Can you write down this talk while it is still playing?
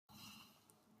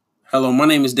Hello, my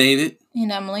name is David.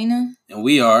 And I'm Lena. And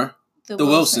we are The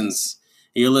Wilsons.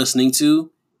 You're listening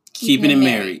to Keeping It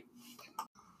Married.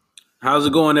 How's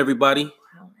it going, everybody?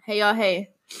 Hey, y'all.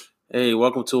 Hey,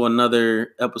 welcome to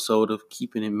another episode of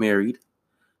Keeping It Married.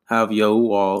 How have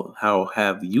you all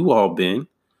been?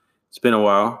 It's been a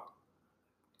while.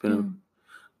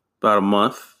 About a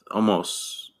month,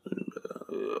 almost.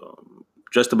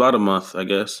 Just about a month, I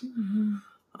guess.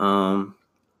 Mm-hmm.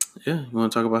 You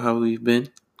want to talk about how we've been?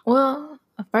 Well,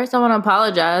 first I want to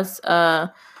apologize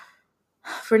for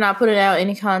not putting out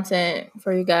any content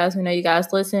for you guys. We know you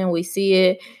guys listen. We see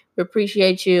it. We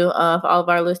appreciate you. For all of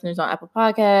our listeners on Apple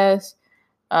Podcasts,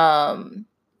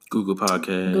 Google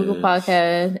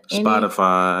Podcasts,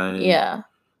 Spotify,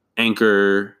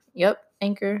 Anchor. Yep,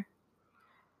 Anchor.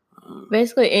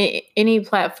 Basically, any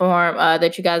platform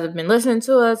that you guys have been listening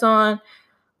to us on,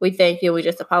 we thank you. We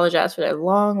just apologize for that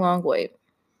long wait.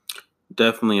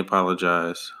 Definitely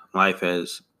apologize. Life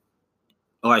is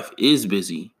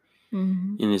busy,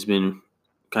 and it's been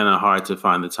kind of hard to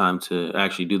find the time to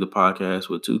actually do the podcast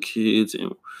with 2 kids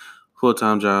and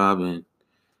full-time job and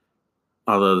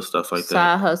all the other stuff like that.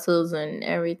 Side hustles and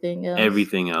everything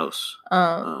else.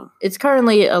 It's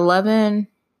currently 11.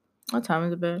 What time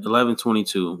is it, Ben?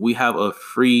 11:22. We have a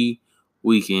free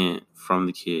weekend from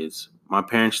the kids. My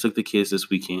parents took the kids this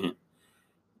weekend,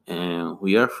 and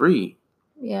we are free.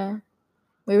 Yeah.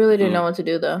 We really didn't know what to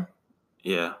do, though.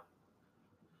 Yeah.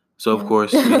 So, of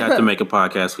course, we have to make a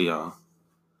podcast for y'all.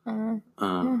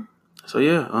 So,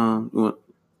 you want to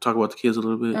talk about the kids a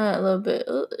little bit? A little bit.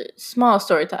 Small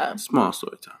story time.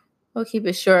 We'll keep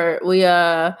it short. We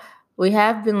have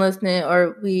been listening,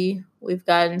 or we've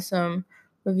gotten some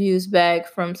reviews back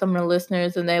from some of the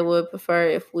listeners, and they would prefer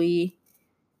if we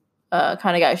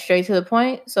kind of got straight to the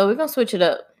point. So we're gonna switch it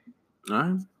up. All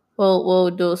right.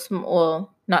 We'll do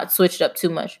not switch it up too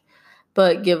much,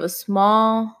 but give a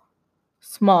small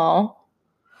story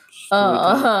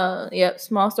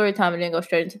time and then go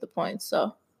straight into the point. So,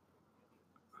 all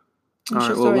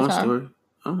right. Well, one story.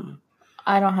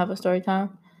 I don't have a story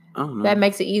time. Oh, no. That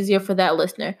makes it easier for that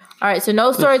listener. All right, so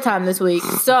no story time this week.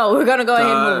 So we're gonna go ahead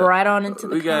and move right on into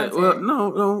the content.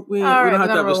 We don't have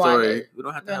to have a story. We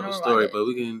don't have to have a story, but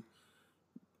we can.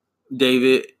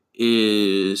 David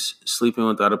is sleeping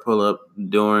without a pull-up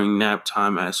during nap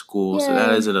time at school, so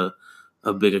that isn't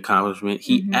a big accomplishment.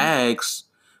 He asked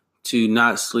to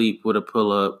not sleep with a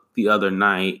pull-up the other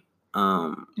night.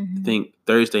 I think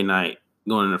Thursday night,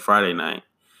 going into Friday night.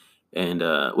 And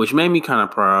which made me kind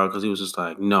of proud because he was just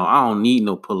like, no, I don't need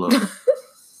no pull-up.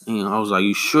 I was like,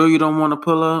 you sure you don't want to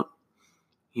pull up?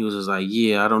 He was just like,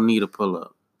 yeah, I don't need a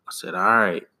pull-up. I said, all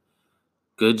right,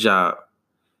 good job.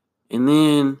 And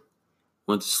then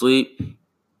went to sleep.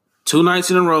 2 nights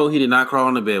in a row, he did not crawl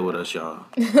in the bed with us, y'all.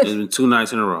 It's been 2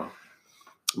 nights in a row.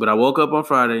 But I woke up on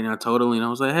Friday and I told Alina, I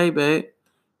was like, hey, babe,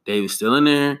 David's still in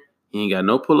there. He ain't got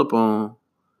no pull-up on.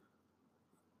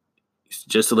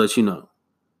 Just to let you know.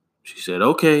 She said,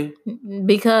 okay.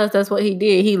 Because that's what he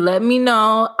did. He let me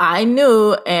know. I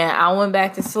knew, and I went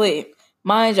back to sleep.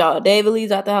 Mind y'all, David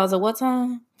leaves out the house at what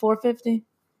time? 4:50?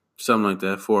 Something like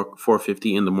that.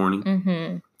 4:50 in the morning.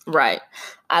 Mm-hmm. Right.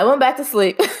 I went back to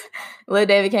sleep. Little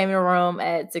David came in the room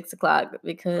at 6 o'clock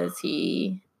because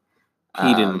he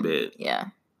peed in the bed. Yeah.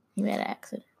 He made an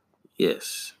accident.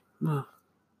 Yes. Peed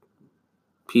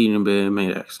in the bed,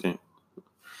 made an accident.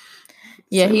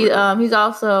 Yeah, he's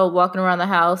also walking around the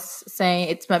house saying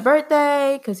it's my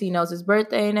birthday because he knows his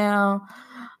birthday now.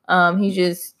 He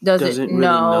just doesn't really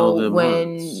know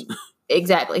when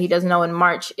exactly. He doesn't know when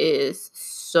March is.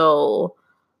 So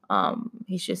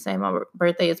he's just saying my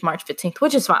birthday is March 15th,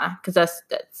 which is fine because that's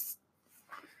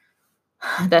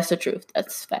the truth.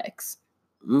 That's facts.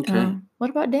 Okay. What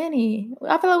about Danny?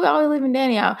 I feel like we're always leaving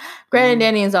Danny out. Granted,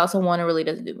 Danny is also one who really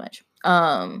doesn't do much.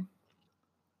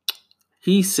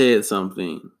 He said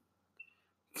something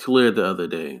clear the other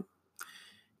day.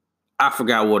 I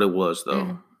forgot what it was,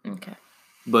 though. Okay.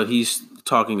 But he's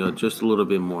talking just a little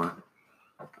bit more,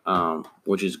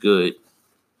 which is good.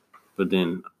 But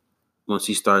then once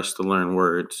he starts to learn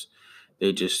words,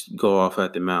 they just go off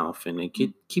at the mouth and they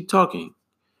keep talking.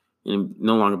 And it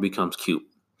no longer becomes cute.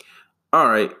 All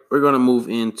right, we're going to move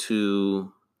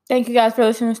into... Thank you guys for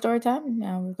listening to Story Time.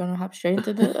 Now we're going to hop straight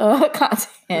into the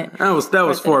content. That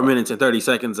was 4 minutes and 30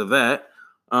 seconds of that.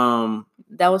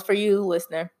 That was for you,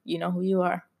 listener. You know who you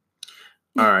are.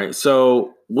 All right.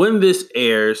 So when this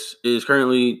airs, it is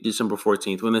currently December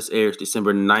 14th. When this airs,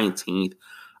 December 19th,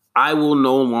 I will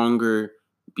no longer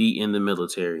be in the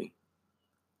military.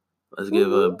 Let's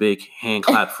give a big hand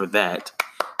clap for that.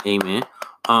 Amen.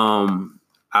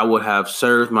 I would have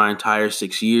served my entire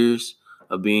 6 years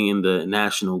of being in the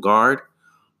National Guard.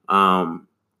 And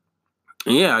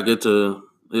yeah, I get to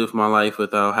live my life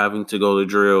without having to go to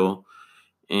drill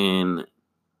and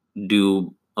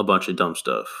do a bunch of dumb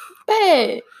stuff.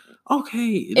 Hey.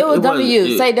 Okay. It was dumb to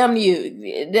you. Say dumb to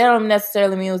you. That don't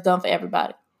necessarily mean it was dumb for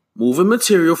everybody. Moving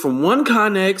material from one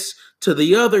Connex to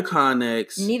the other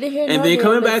Connex. Neither here and nor then there.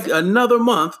 coming back another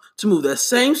month to move that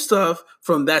same stuff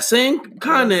from that same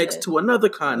Connex to another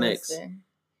Connex.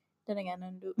 That ain't got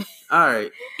nothing to do. All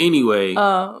right. Anyway,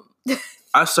 I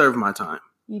served my time.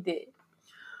 You did.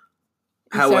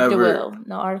 However, well.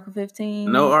 No Article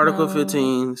 15. No Article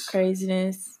 15s.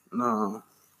 Craziness. No.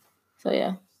 So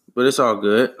yeah. But it's all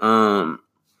good.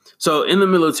 So in the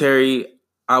military,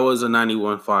 I was a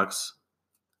 91 Fox,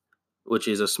 which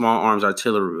is a small arms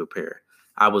artillery repair.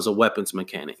 I was a weapons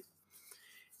mechanic.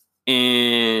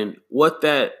 And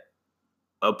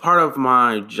a part of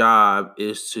my job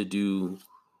is to do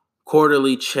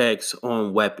quarterly checks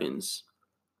on weapons.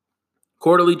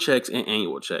 Quarterly checks and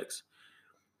annual checks.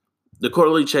 The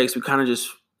quarterly checks, we kind of just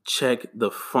check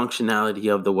the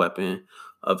functionality of the weapon,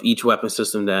 of each weapon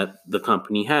system that the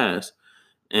company has.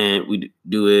 And we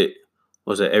do it,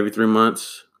 every 3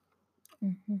 months?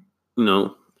 Mm-hmm.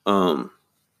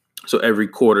 So every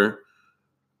quarter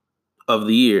of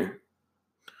the year.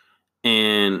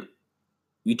 And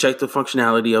you check the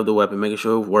functionality of the weapon, making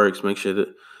sure it works, make sure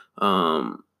that,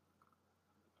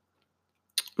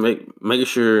 making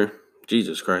sure,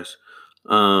 Jesus Christ,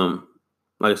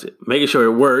 like I said, making sure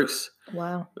it works.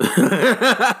 Wow.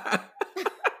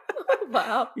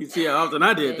 Wow. You see how often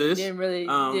I did this.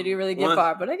 Did you really get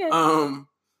far? But I guess.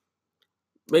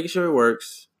 Making sure it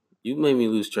works. You made me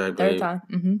lose track, Third babe. time.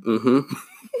 Mm-hmm.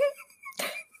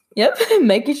 Yep.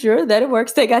 Making sure that it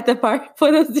works. They got that part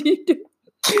for those of you do.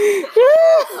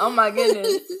 Oh my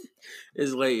goodness.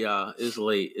 It's late, y'all. It's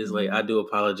late. I do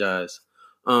apologize.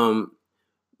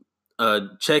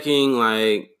 Checking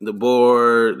like the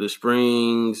board, the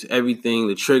springs, everything,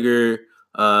 the trigger,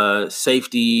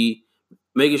 safety,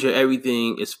 making sure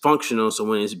everything is functional so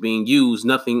when it's being used,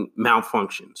 nothing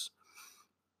malfunctions.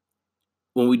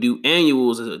 When we do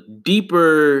annuals, it's a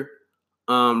deeper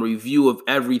review of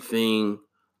everything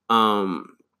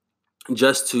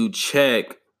just to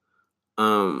check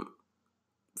for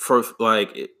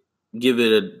like give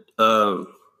it a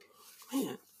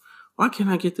man, why can't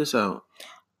I get this out?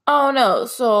 Oh no,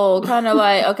 so kind of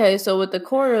like, okay, so with the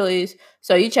quarterlies,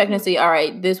 so you check and see, all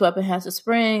right, this weapon has a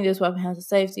spring, this weapon has a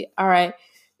safety, all right,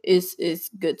 it's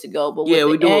good to go. But yeah,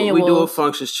 we do a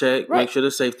functions check, right. Make sure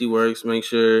the safety works, make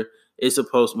sure it's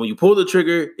supposed, when you pull the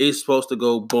trigger, it's supposed to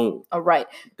go boom. All right.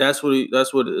 That's what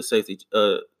the safety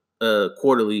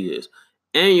quarterly is.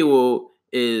 Annual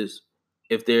is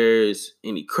if there's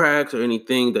any cracks or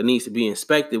anything that needs to be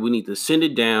inspected, we need to send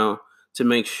it down to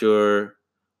make sure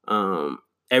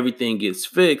everything gets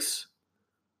fixed,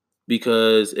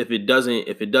 because if it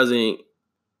doesn't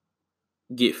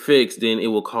get fixed, then it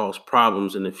will cause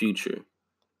problems in the future.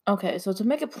 Okay, so to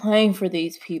make it plain for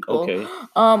these people,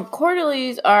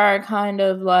 quarterlies are kind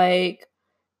of like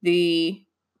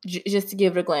just to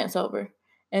give it a glance over,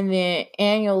 and then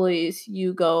annualies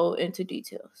you go into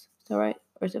details. Is that right,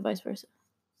 or is it vice versa?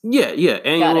 Yeah.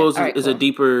 Annuals is a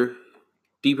deeper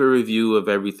review of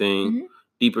everything,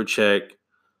 deeper check.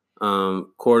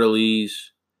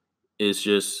 Quarterlies is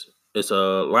it's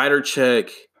a lighter check,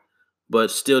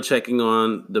 but still checking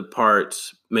on the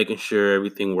parts, making sure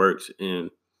everything works and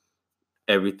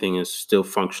everything is still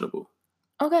functionable.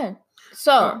 Okay.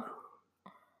 So,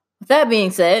 with that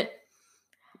being said,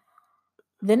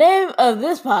 the name of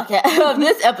this podcast, of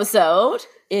this episode,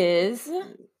 is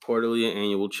Quarterly and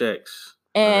Annual Checks.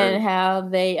 And how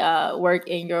they work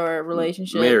in your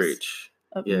relationships. Marriage.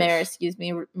 Yes.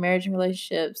 Marriage and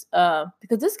relationships.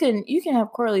 Because you can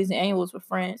have quarterlies and annuals with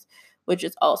friends, which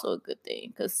is also a good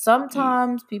thing. Because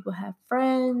sometimes people have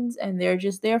friends and they're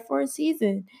just there for a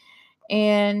season.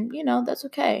 And, that's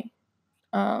okay.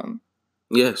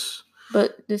 Yes.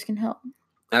 But this can help.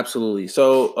 Absolutely.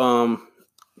 So,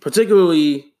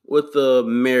 particularly with the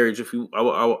marriage,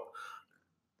 I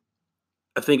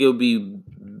think it would be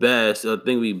best. I think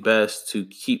it would be best to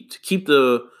keep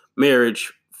the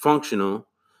marriage functional.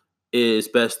 It's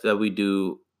best that we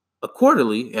do a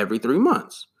quarterly every 3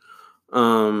 months.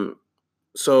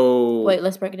 So wait,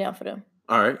 let's break it down for them.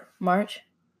 All right. March,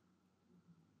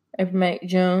 April, May,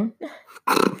 June.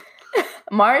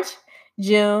 March,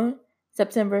 June,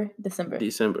 September, December.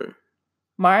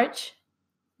 March,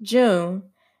 June,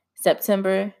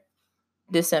 September,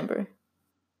 December.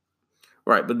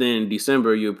 Right, but then in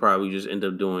December you'll probably just end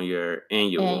up doing your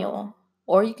annual.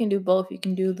 Or you can do both. You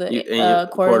can do the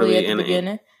quarterly at the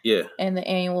beginning. Yeah. And the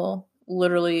annual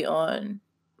literally on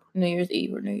New Year's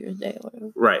Eve or New Year's Day or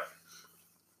whatever. Right.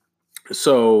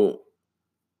 So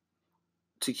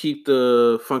to keep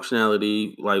the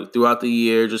functionality like throughout the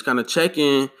year, just kind of check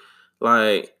in,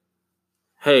 like,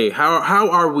 hey, how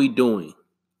are we doing?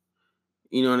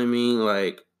 You know what I mean?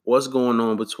 Like, what's going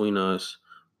on between us?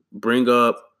 Bring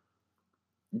up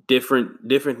different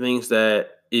things that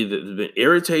either have been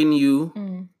irritating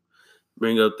you.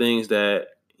 Bring up things that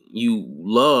you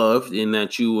loved and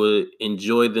that you would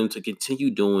enjoy them to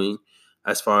continue doing,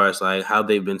 as far as like how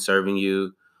they've been serving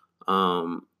you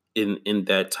in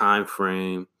that time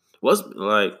frame. What's,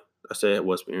 like I said,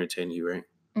 what's been irritating you, right?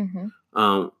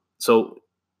 Mm-hmm. So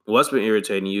what's been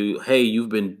irritating you? Hey, you've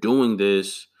been doing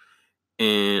this,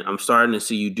 and I'm starting to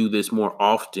see you do this more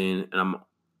often, and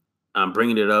I'm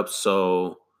bringing it up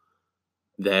so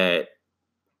that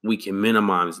we can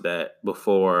minimize that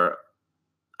before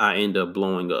I end up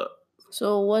blowing up.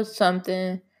 So what's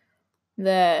something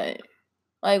that,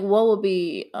 like, what would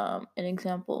be an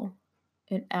example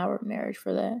in our marriage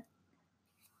for that?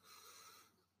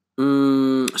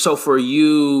 So for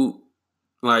you,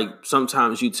 like,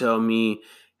 sometimes you tell me,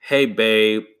 hey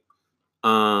babe,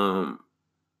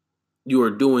 you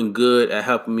are doing good at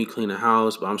helping me clean the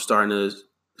house, but I'm starting to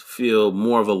feel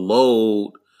more of a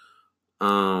load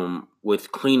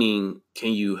with cleaning.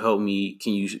 Can you help me?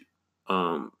 Can you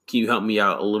help me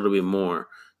out a little bit more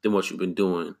than what you've been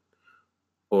doing?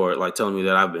 Or like telling me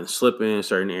that I've been slipping in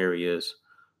certain areas.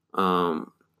 And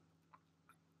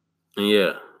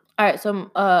yeah. All right,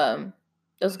 so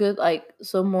that's good. Like,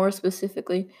 so more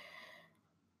specifically,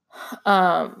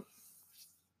 you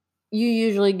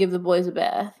usually give the boys a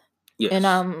bath. Yes. And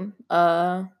I'm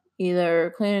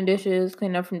either cleaning dishes,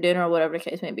 cleaning up from dinner, or whatever the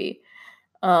case may be.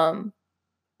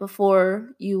 Before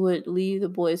you would leave the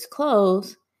boys'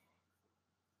 clothes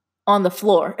on the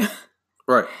floor.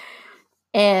 Right.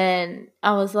 And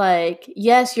I was like,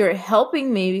 yes, you're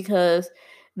helping me because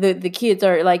the kids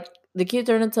are in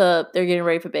the tub, they're getting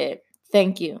ready for bed.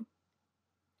 Thank you.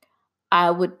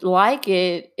 I would like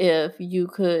it if you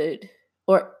could,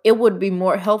 or it would be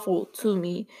more helpful to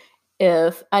me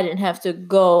if I didn't have to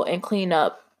go and clean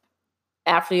up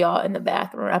after y'all in the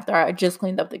bathroom, after I just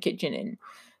cleaned up the kitchen and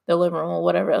the living room or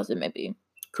whatever else it may be.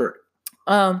 Correct.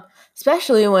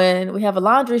 Especially when we have a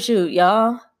laundry shoot,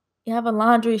 y'all. You have a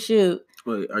laundry shoot.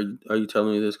 Wait, are you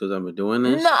telling me this because I've been doing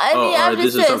this? No, I mean, I'm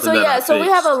just saying. So yeah, so we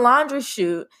have a laundry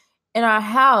shoot in our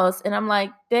house, and I'm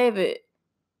like, David,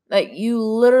 like, you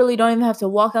literally don't even have to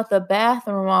walk out the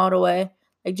bathroom all the way.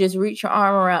 Like, just reach your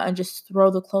arm around and just throw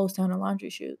the clothes down the laundry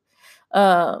chute.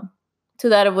 To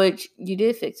that of which you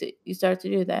did fix it. You started to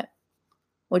do that,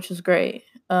 which was great.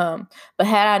 But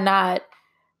had I not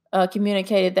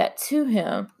communicated that to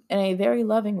him in a very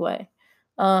loving way,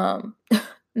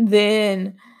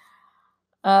 then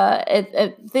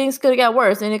things could have got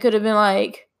worse. And it could have been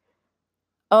like,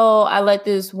 oh, I let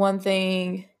this one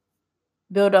thing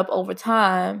build up over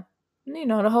time, you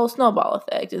know, the whole snowball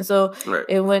effect. And so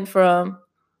It went from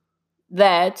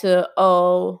that to,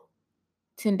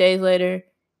 10 days later,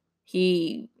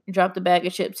 he dropped a bag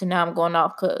of chips and now I'm going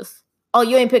off because,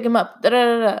 you ain't pick him up.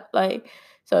 Like,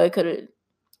 so it could have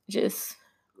just.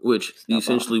 Which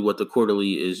essentially what the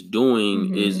quarterly is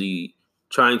doing is he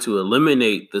trying to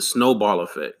eliminate the snowball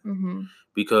effect.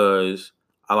 Because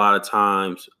a lot of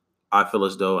times I feel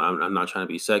as though, I'm not trying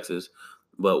to be sexist,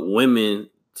 but women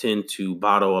tend to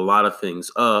bottle a lot of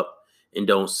things up and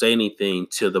don't say anything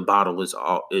till the bottle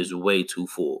is way too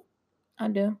full. I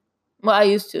do. Well, I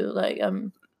used to. Like,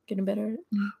 I'm getting better at it.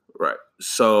 Right.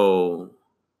 So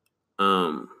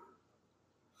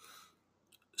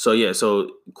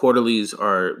quarterlies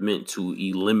are meant to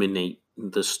eliminate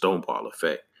the snowball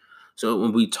effect. So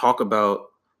when we talk about,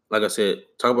 like I said,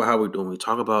 talk about how we're doing, we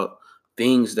talk about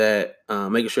things that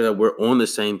making sure that we're on the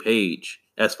same page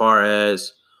as far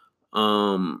as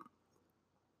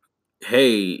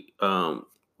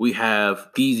we have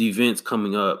these events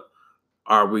coming up.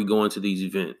 Are we going to these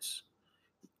events?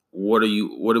 What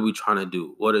are we trying to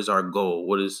do? What is our goal?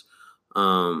 What is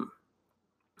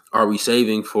are we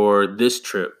saving for this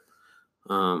trip?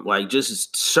 Like,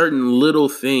 just certain little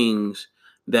things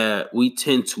that we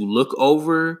tend to look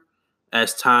over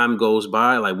as time goes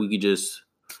by. Like, we could just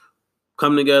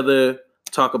come together,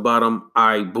 talk about them. All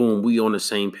right, boom, we on the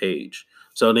same page.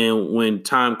 So then when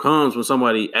time comes, when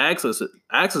somebody asks us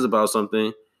about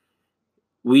something,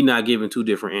 we not giving two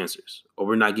different answers, or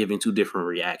we're not giving two different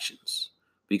reactions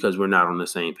because we're not on the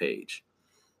same page.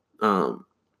 And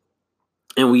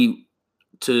we,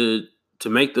 to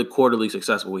make the quarterly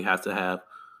successful, we have to have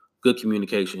good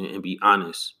communication and be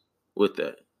honest with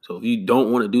that. So if you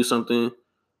don't want to do something,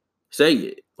 say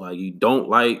it. Like, you don't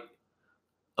like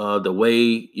the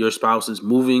way your spouse is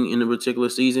moving in a particular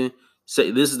season,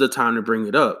 say this is the time to bring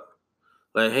it up.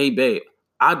 Like, hey, babe,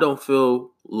 I don't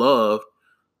feel loved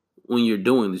when you're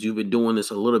doing this. You've been doing this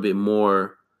a little bit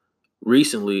more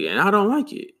recently, and I don't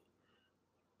like it.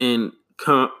 And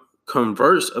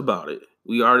converse about it.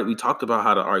 We talked about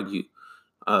how to argue,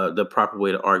 the proper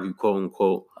way to argue, quote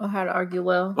unquote, or how to argue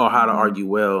well, argue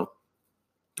well.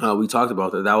 We talked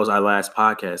about that. That was our last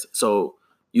podcast. So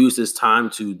use this time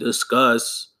to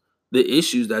discuss the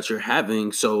issues that you're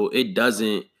having, so it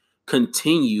doesn't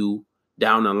continue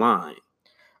down the line.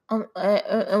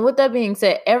 And with that being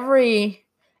said, every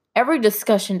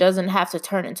discussion doesn't have to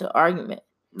turn into argument.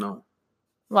 No.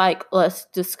 Like, let's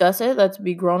discuss it. Let's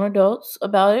be grown adults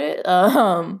about it.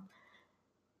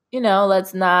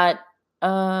 Let's not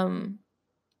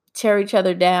tear each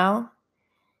other down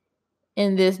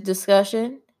in this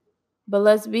discussion, but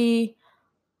let's be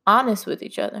honest with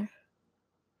each other.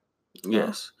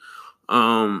 Yes.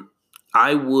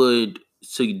 I would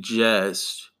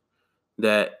suggest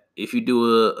that if you do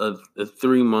a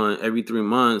 3 month, every 3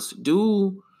 months,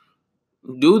 do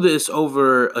this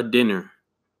over a dinner.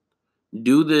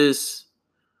 Do this,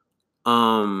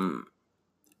 have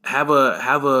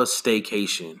a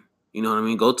staycation. You know what I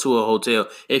mean? Go to a hotel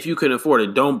if you can afford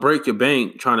it. Don't break your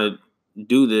bank trying to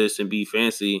do this and be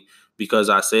fancy because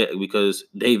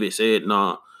David said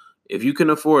no. If you can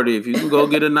afford it, if you can go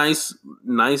get a nice,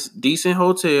 decent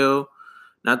hotel,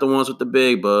 not the ones with the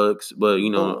bed bugs, but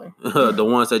the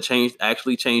ones that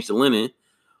actually change the linen.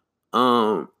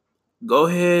 Go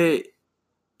ahead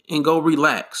and go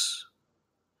relax.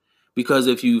 Because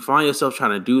if you find yourself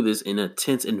trying to do this in a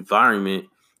tense environment,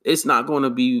 it's not going to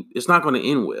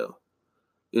end well.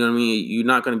 You know what I mean? You're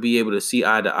not going to be able to see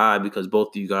eye to eye because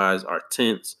both of you guys are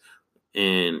tense.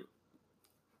 And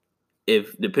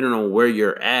if depending on where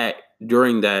you're at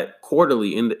during that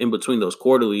quarterly, in between those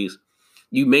quarterlies,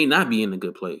 you may not be in a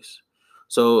good place.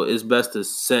 So it's best to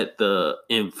set the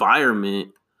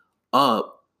environment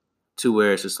up to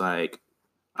where it's just like,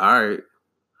 all right,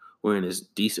 we're in this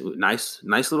decent, nice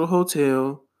little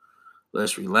hotel.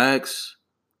 Let's relax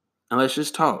and let's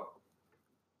just talk.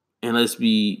 And let's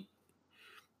be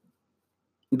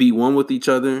one with each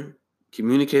other,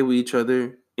 communicate with each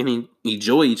other, and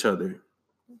enjoy each other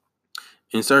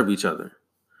and serve each other.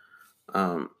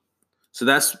 So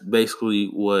that's basically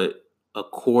what a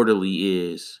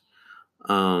quarterly is.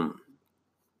 Now,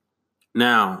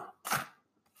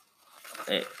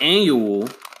 an annual,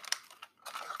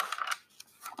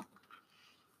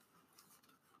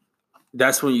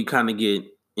 that's when you kind of get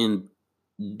in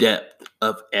depth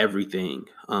of everything.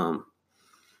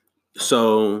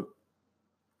 So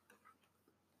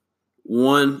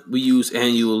one, we use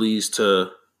annualities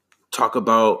to talk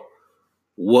about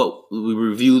what we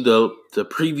reviewed the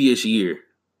previous year.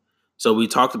 So we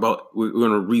talked about we're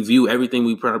going to review everything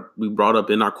we brought up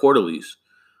in our quarterlies.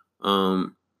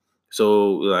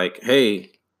 So like,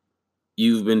 hey,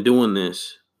 you've been doing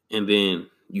this, and then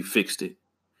you fixed it.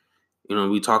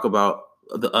 We talk about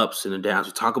the ups and the downs.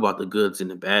 We talk about the goods and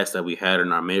the bads that we had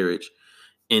in our marriage,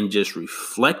 and just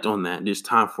reflect on that. There's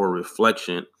time for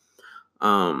reflection.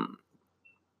 Time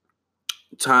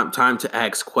to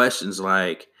ask questions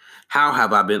like, how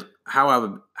have I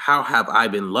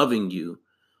been loving you?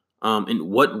 In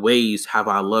what ways have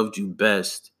I loved you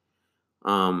best?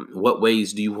 What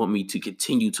ways do you want me to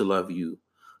continue to love you?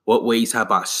 What ways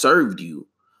have I served you?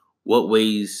 What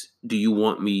ways do you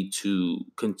want me to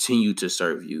continue to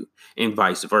serve you? And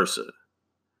vice versa.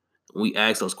 We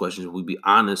ask those questions. We be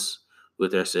honest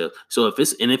with ourselves. So if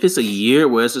it's a year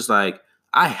where it's just like,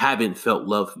 I haven't felt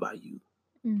loved by you,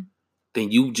 then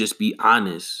you just be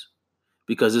honest,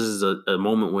 because this is a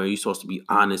moment where you're supposed to be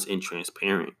honest and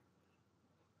transparent.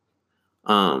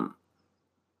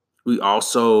 We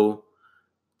also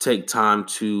take time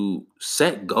to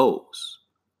set goals.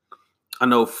 I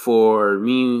know for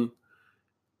me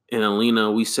and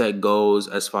Alina, we set goals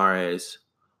as far as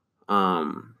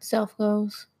self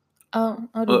goals. I'll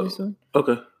do this one.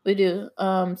 Okay. We do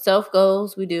self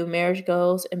goals, we do marriage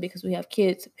goals, and because we have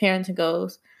kids, parenting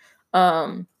goals.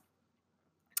 So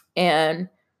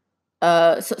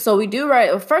we do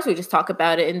write. First, we just talk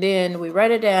about it, and then we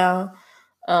write it down.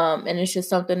 And it's just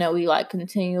something that we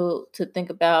continue to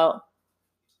think about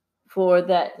for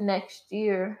that next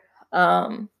year.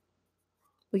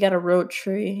 We got a road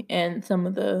tree, and some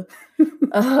of the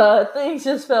things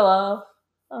just fell off.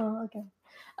 Oh, okay.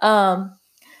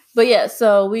 But yeah,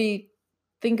 so we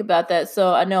think about that.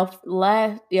 So I know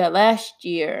last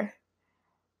year,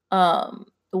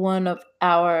 one of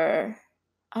our,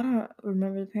 I don't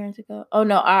remember the parenting goal. Oh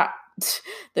no,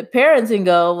 the parenting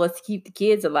goal was to keep the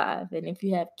kids alive. And if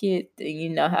you have kids, then you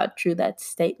know how true that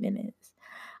statement is.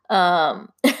 And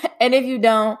if you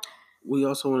don't, we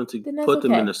also wanted to put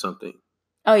them into something.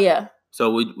 Oh yeah.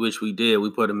 So which we did.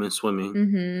 We put them in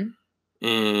swimming,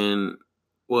 and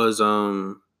was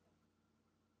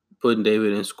putting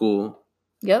David in school.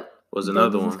 Yep. Was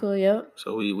another one. School, yep.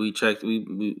 So we checked.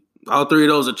 We all three of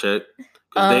those are checked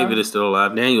because David is still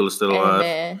alive. Daniel is still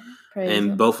alive,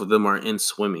 and both of them are in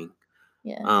swimming.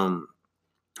 Yeah.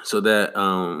 So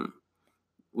that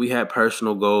we had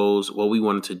personal goals. What we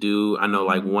wanted to do. I know,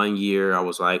 like 1 year, I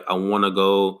was like, I want to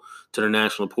go to the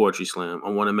National Poetry Slam. I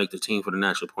want to make the team for the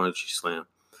National Poetry Slam,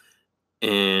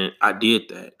 and I did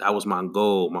that. That was my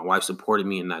goal. My wife supported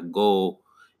me in that goal,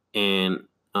 and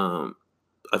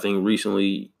I think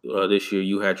recently this year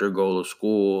you had your goal of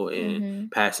school and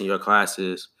passing your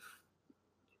classes.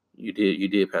 You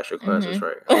did pass your classes,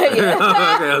 right? Okay,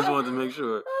 I just wanted to make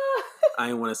sure. I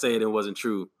didn't want to say it wasn't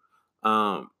true.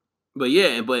 But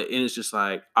it's just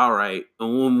like, all right.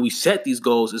 And when we set these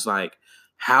goals, it's like,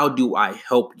 how do I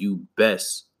help you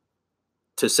best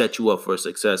to set you up for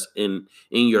success in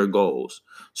your goals?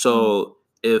 So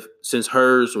since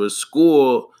hers was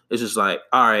school, it's just like,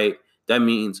 all right, that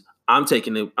means I'm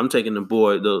taking the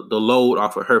load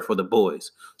off of her for the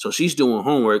boys. So she's doing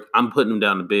homework. I'm putting them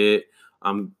down to bed.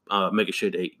 I'm making sure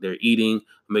they're eating,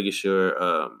 making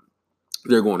sure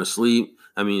they're going to sleep.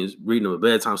 I mean, reading them a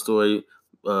bedtime story,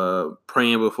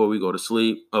 praying before we go to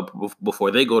sleep,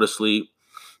 before they go to sleep,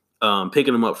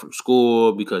 picking them up from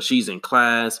school because she's in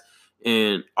class,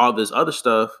 and all this other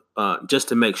stuff, just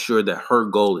to make sure that her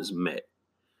goal is met.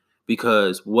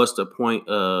 Because what's the point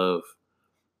of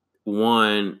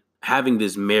having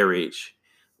this marriage,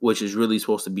 which is really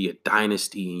supposed to be a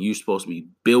dynasty, and you're supposed to be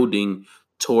building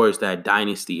towards that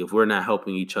dynasty, if we're not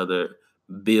helping each other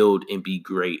build and be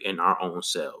great in our own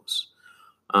selves?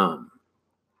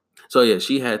 So yeah,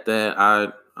 she had that.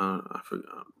 I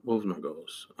forgot what was my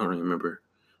goals. I don't remember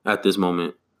at this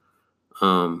moment.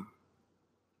 The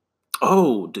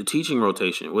teaching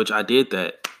rotation, which I did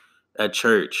that at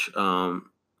church. I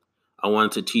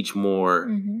wanted to teach more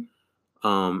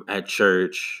at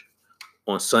church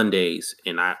on Sundays,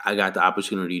 and I got the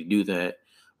opportunity to do that.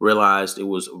 Realized it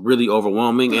was really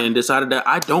overwhelming, and decided that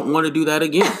I don't want to do that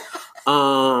again.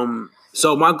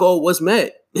 So my goal was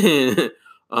met.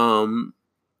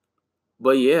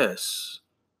 But yes,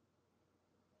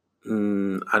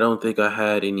 I don't think I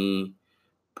had any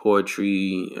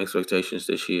poetry expectations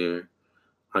this year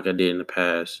like I did in the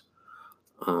past.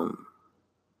 I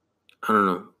don't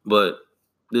know, but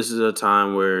this is a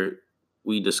time where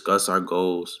we discuss our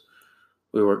goals.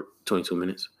 We were 22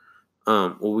 minutes.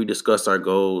 Where we discuss our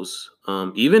goals,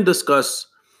 even discuss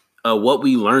what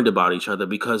we learned about each other,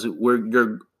 because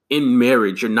you're in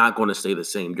marriage, you're not going to stay the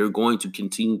same. You're going to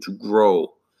continue to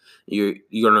grow. You're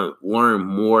going to learn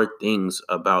more things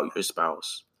about your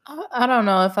spouse. I don't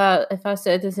know if I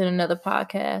said this in another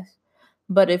podcast,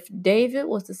 but if David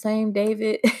was the same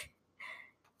David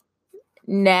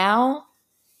now,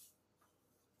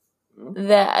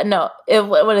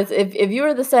 if you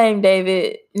were the same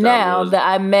David now that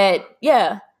I met,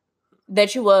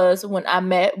 that you was when I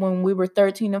met when we were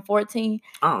 13 and 14,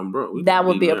 bro, that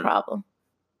would be a problem.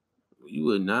 You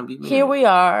would not be married. Here we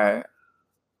are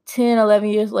 10, 11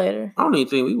 years later. I don't even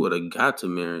think we would have got to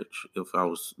marriage if I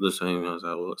was the same as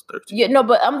I was 13. Yeah, no,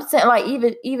 but I'm saying, like,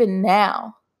 even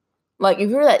now, like, if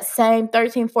you're that same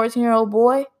 13, 14-year-old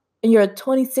boy and you're a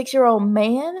 26-year-old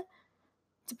man,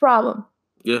 it's a problem.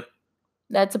 Yeah.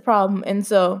 That's a problem. And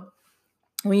so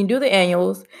when you do the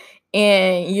annuals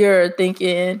and you're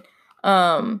thinking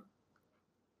in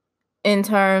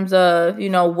terms of,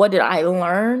 what did I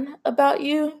learn about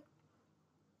you?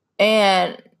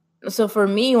 And so for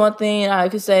me, one thing I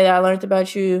could say that I learned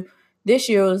about you this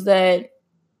year was that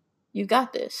you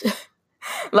got this.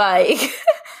 Like,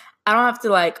 I don't have to,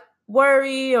 like,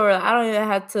 worry, or I don't even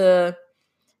have to,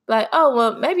 like, oh,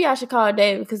 well, maybe I should call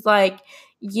David because, like,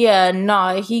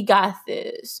 he got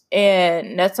this.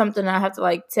 And that's something I have to,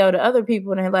 like, tell to other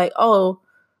people. And they're like, oh,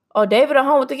 David at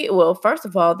home with the kids. Well, first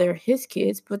of all, they're his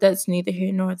kids, but that's neither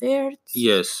here nor there.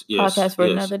 Yes. Podcast for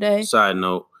another day. Side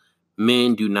note,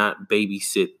 men do not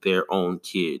babysit their own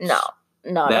kids.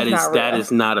 No, that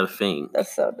is not a thing.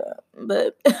 That's so dumb.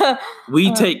 But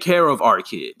we take care of our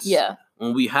kids. Yeah.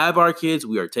 When we have our kids,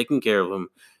 we are taking care of them.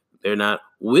 They're not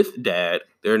with dad.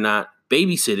 They're not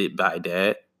babysitted by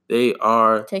dad. They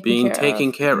are being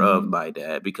taken care of by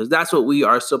dad, because that's what we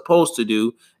are supposed to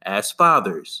do as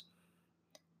fathers.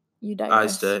 You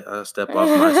digress. I step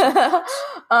off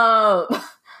my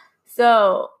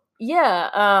So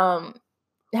yeah.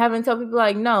 having to tell people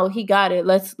like, no, he got it.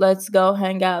 Let's go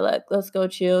hang out. Let's go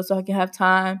chill so I can have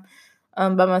time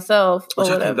by myself or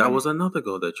whatever. I think that was another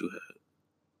goal that you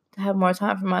had. To have more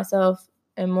time for myself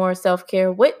and more self-care,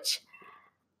 which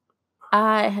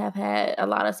I have had a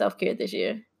lot of self-care this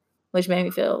year, which made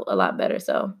me feel a lot better.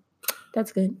 So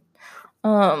that's good.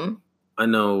 I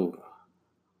know.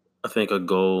 I think a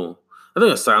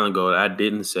silent goal that I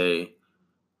didn't say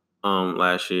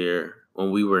last year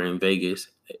when we were in Vegas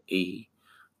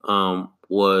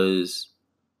was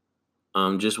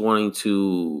just wanting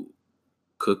to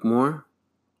cook more,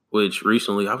 which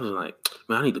recently I was like,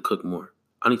 man, I need to cook more.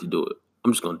 I need to do it.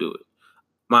 I'm just going to do it.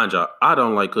 Mind you, I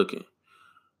don't like cooking.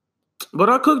 But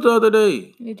I cooked the other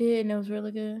day. You did, and it was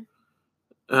really good.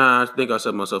 I think I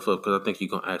set myself up because I think you're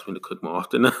going to ask me to cook more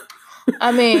often.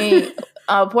 I mean,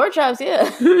 pork chops, yeah.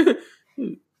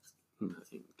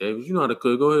 David, you know how to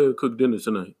cook. Go ahead and cook dinner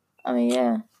tonight. I mean,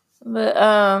 yeah. But,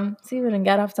 see, we done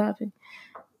got off topic.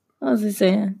 What was he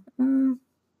saying?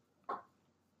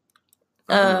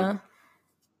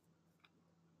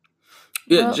 Yeah,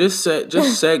 well, just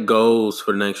set goals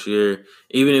for next year.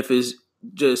 Even if it's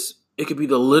it could be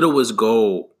the littlest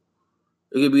goal.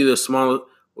 It could be the smallest,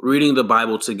 reading the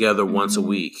Bible together once a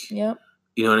week. Yep.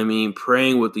 You know what I mean?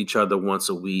 Praying with each other once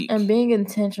a week. And being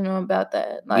intentional about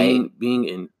that. Like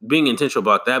being intentional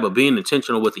about that, but being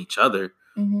intentional with each other.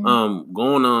 Mm-hmm.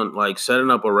 Going on, like,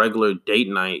 setting up a regular date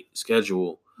night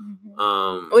schedule.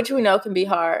 Mm-hmm. Which we know can be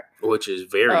hard. Which is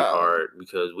very hard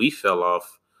because we fell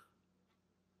off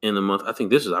in the month. I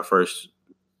think this is our first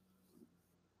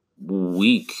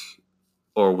week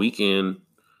or weekend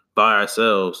by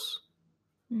ourselves.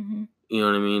 Mm-hmm. You know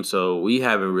what I mean? So we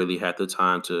haven't really had the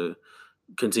time to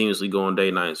continuously go on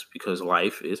date nights because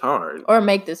life is hard. Or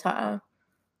make the time.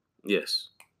 Yes.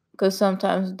 Because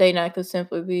sometimes date night could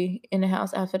simply be in the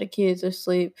house after the kids are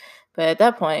asleep. But at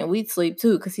that point, we'd sleep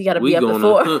too because he got to be up at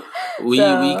 4. We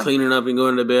cleaning up and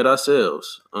going to bed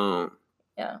ourselves.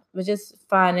 Yeah, but just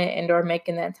finding and/or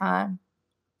making that time.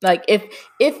 Like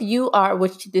if you are,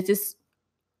 which this is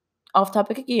off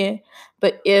topic again,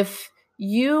 but if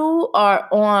you are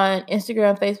on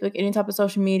Instagram, Facebook, any type of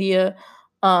social media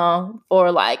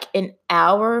for like an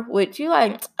hour, which you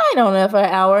like, I don't know for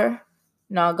an hour.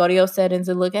 No, go to your settings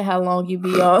and look at how long you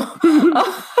be on. Bro,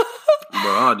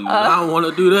 I do not want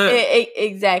to do that.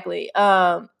 Exactly.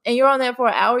 And you're on there for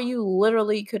an hour, you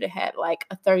literally could have had like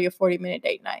a 30 or 40 minute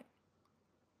date night.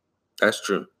 That's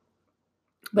true.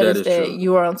 But instead,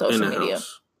 you were on social media.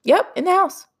 House. Yep, in the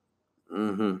house.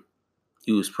 Mm-hmm.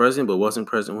 You was present, but wasn't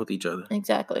present with each other.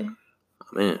 Exactly.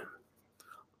 Man.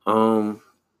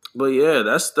 But yeah,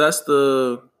 that's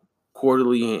the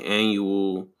quarterly and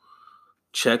annual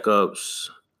checkups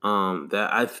that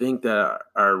I think that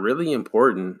are really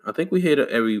important. I think we hit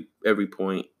every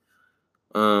point.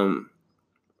 Oh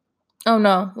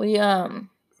no, we and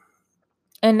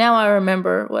now I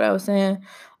remember what I was saying.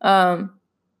 Yeah,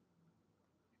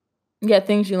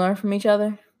 things you learn from each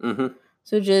other. Mm-hmm.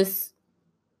 So just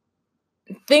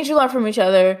things you learn from each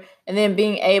other, and then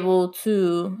being able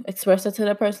to express it to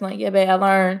the person, like, yeah, babe, I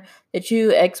learned that you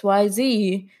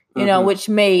XYZ, you know, which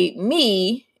made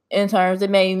me, in terms,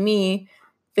 it made me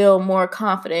feel more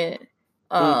confident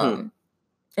in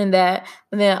that.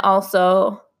 And then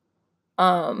also,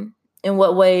 in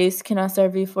what ways can I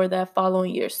serve you for that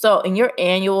following year? So in your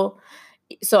annual,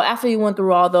 so after you went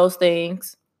through all those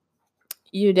things,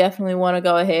 you definitely want to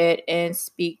go ahead and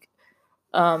speak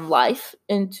life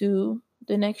into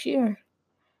the next year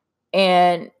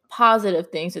and positive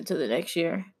things into the next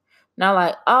year. Not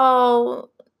like, oh,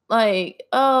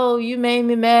 you made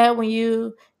me mad when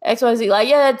you XYZ. Like,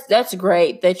 yeah, that's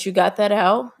great that you got that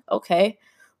out. Okay.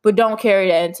 But don't carry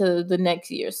that into the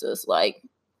next year, sis. Like,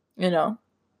 you know,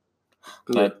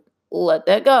 let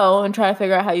that go and try to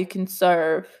figure out how you can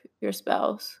serve your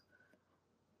spouse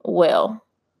well.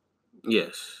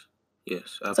 Yes,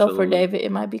 absolutely. So for David,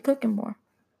 it might be cooking more.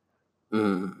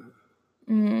 I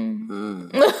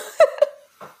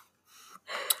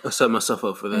set myself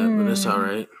up for that, but it's all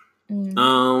right.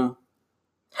 Oh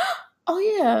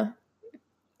yeah.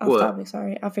 Off topic,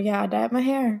 sorry. I forgot I dyed my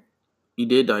hair. You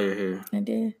did dye your hair. I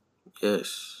did.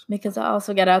 Yes. Because I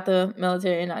also got out the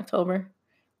military in October.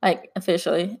 Like,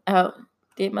 officially out.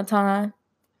 Did my time.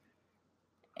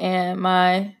 And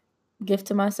my gift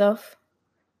to myself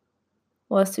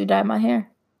was to dye my hair.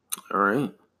 All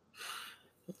right.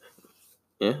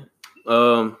 Yeah.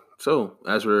 So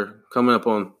as we're coming up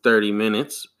on 30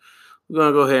 minutes, we're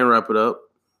going to go ahead and wrap it up.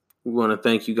 We want to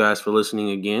thank you guys for listening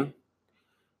again.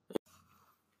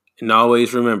 And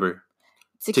always remember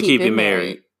to keep it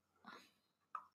married.